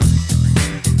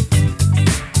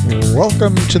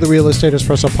Welcome to the Real Estate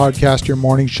Espresso Podcast, your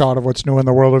morning shot of what's new in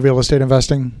the world of real estate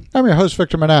investing. I'm your host,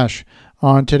 Victor Menashe.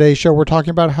 On today's show, we're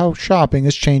talking about how shopping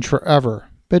has changed forever,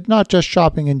 but not just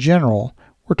shopping in general.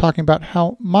 We're talking about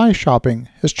how my shopping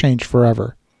has changed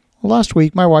forever. Last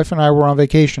week, my wife and I were on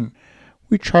vacation.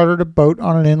 We chartered a boat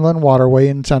on an inland waterway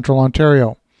in central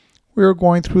Ontario. We were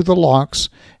going through the locks,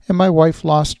 and my wife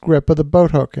lost grip of the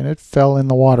boat hook, and it fell in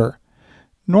the water.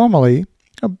 Normally,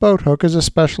 a boat hook is a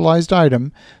specialized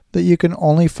item that you can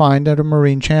only find at a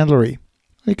marine chandlery.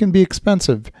 It can be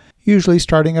expensive, usually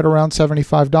starting at around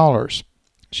 $75.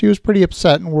 She was pretty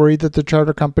upset and worried that the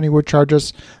charter company would charge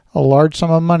us a large sum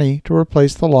of money to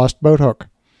replace the lost boat hook.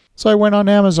 So I went on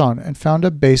Amazon and found a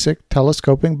basic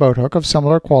telescoping boat hook of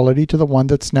similar quality to the one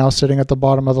that's now sitting at the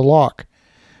bottom of the lock.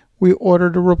 We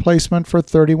ordered a replacement for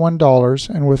 $31,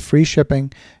 and with free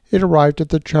shipping, it arrived at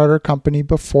the charter company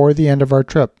before the end of our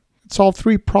trip. It solved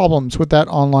three problems with that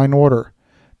online order.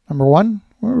 Number one,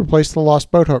 we replaced the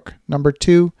lost boat hook. Number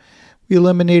two, we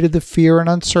eliminated the fear and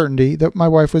uncertainty that my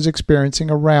wife was experiencing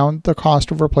around the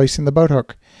cost of replacing the boat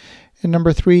hook. And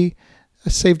number three, I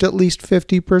saved at least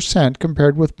 50%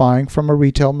 compared with buying from a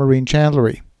retail marine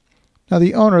chandlery. Now,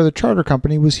 the owner of the charter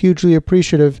company was hugely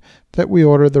appreciative that we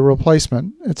ordered the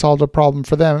replacement. It solved a problem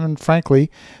for them, and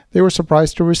frankly, they were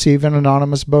surprised to receive an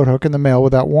anonymous boat hook in the mail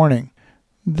without warning.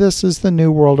 This is the new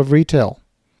world of retail.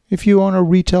 If you own a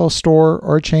retail store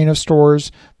or a chain of stores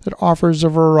that offers a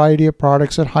variety of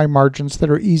products at high margins that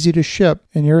are easy to ship,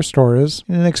 and your store is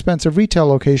in an expensive retail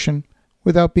location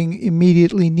without being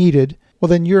immediately needed, well,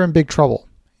 then you're in big trouble.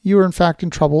 You were in fact in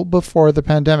trouble before the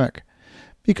pandemic,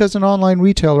 because an online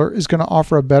retailer is going to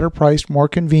offer a better priced, more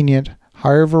convenient,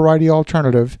 higher variety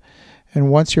alternative,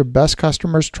 and once your best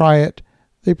customers try it,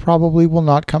 they probably will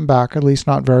not come back, at least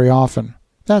not very often.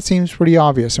 That seems pretty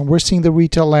obvious, and we're seeing the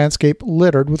retail landscape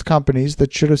littered with companies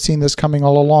that should have seen this coming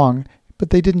all along,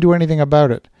 but they didn't do anything about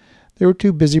it. They were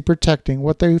too busy protecting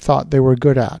what they thought they were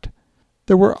good at.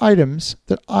 There were items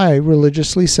that I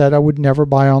religiously said I would never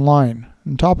buy online.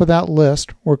 On top of that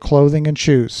list were clothing and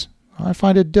shoes. I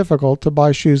find it difficult to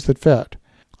buy shoes that fit.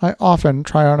 I often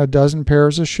try on a dozen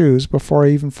pairs of shoes before I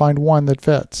even find one that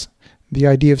fits. The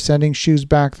idea of sending shoes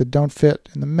back that don't fit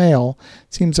in the mail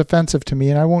seems offensive to me,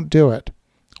 and I won't do it.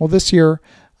 Well, this year,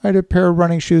 I had a pair of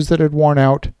running shoes that had worn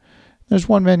out. There's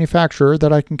one manufacturer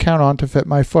that I can count on to fit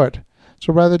my foot.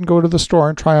 So rather than go to the store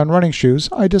and try on running shoes,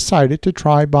 I decided to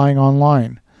try buying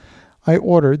online. I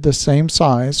ordered the same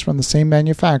size from the same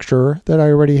manufacturer that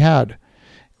I already had. It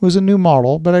was a new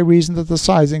model, but I reasoned that the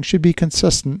sizing should be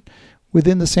consistent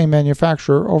within the same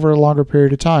manufacturer over a longer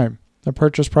period of time. The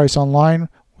purchase price online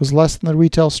was less than the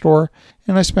retail store,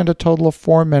 and I spent a total of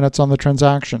 4 minutes on the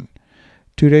transaction.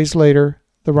 2 days later,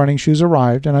 the running shoes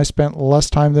arrived, and I spent less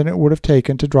time than it would have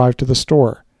taken to drive to the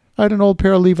store. I had an old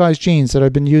pair of Levi's jeans that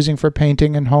I'd been using for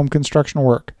painting and home construction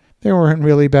work. They were in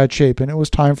really bad shape, and it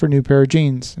was time for a new pair of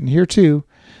jeans. And here, too,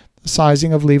 the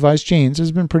sizing of Levi's jeans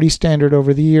has been pretty standard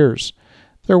over the years.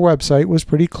 Their website was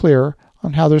pretty clear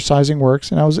on how their sizing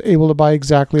works, and I was able to buy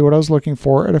exactly what I was looking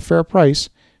for at a fair price,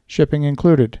 shipping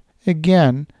included.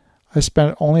 Again, I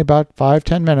spent only about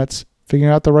 5-10 minutes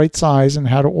figuring out the right size and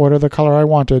how to order the color I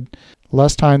wanted,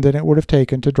 less time than it would have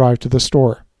taken to drive to the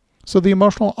store. So the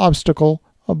emotional obstacle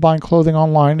of buying clothing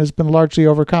online has been largely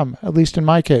overcome, at least in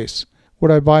my case. Would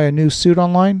I buy a new suit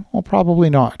online? Well, probably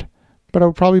not. But I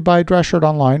would probably buy a dress shirt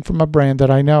online from a brand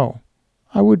that I know.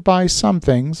 I would buy some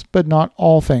things, but not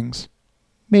all things.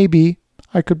 Maybe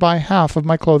I could buy half of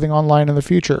my clothing online in the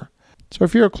future. So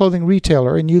if you're a clothing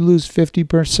retailer and you lose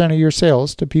 50% of your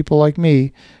sales to people like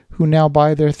me who now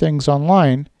buy their things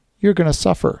online, you're going to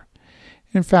suffer.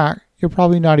 In fact, you're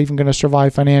probably not even going to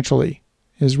survive financially.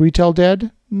 Is retail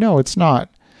dead? No, it's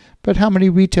not. But how many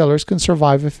retailers can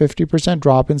survive a 50%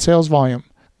 drop in sales volume?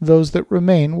 Those that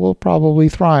remain will probably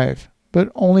thrive,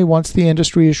 but only once the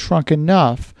industry is shrunk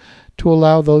enough to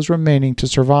allow those remaining to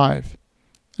survive.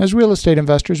 As real estate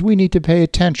investors, we need to pay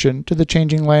attention to the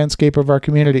changing landscape of our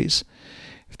communities.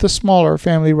 If the smaller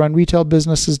family-run retail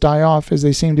businesses die off, as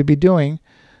they seem to be doing,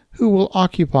 who will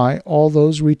occupy all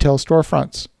those retail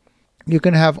storefronts? You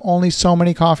can have only so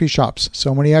many coffee shops,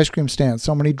 so many ice cream stands,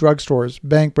 so many drugstores,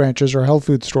 bank branches, or health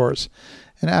food stores.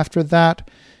 And after that,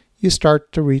 you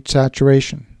start to reach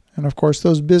saturation. And of course,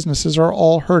 those businesses are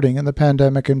all hurting in the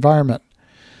pandemic environment.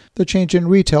 The change in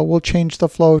retail will change the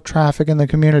flow of traffic in the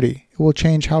community. It will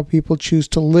change how people choose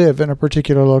to live in a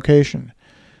particular location.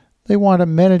 They want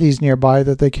amenities nearby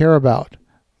that they care about,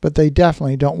 but they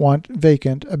definitely don't want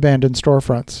vacant, abandoned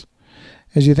storefronts.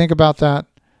 As you think about that,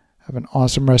 have an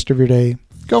awesome rest of your day.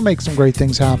 Go make some great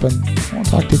things happen. I'll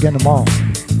talk to you again tomorrow.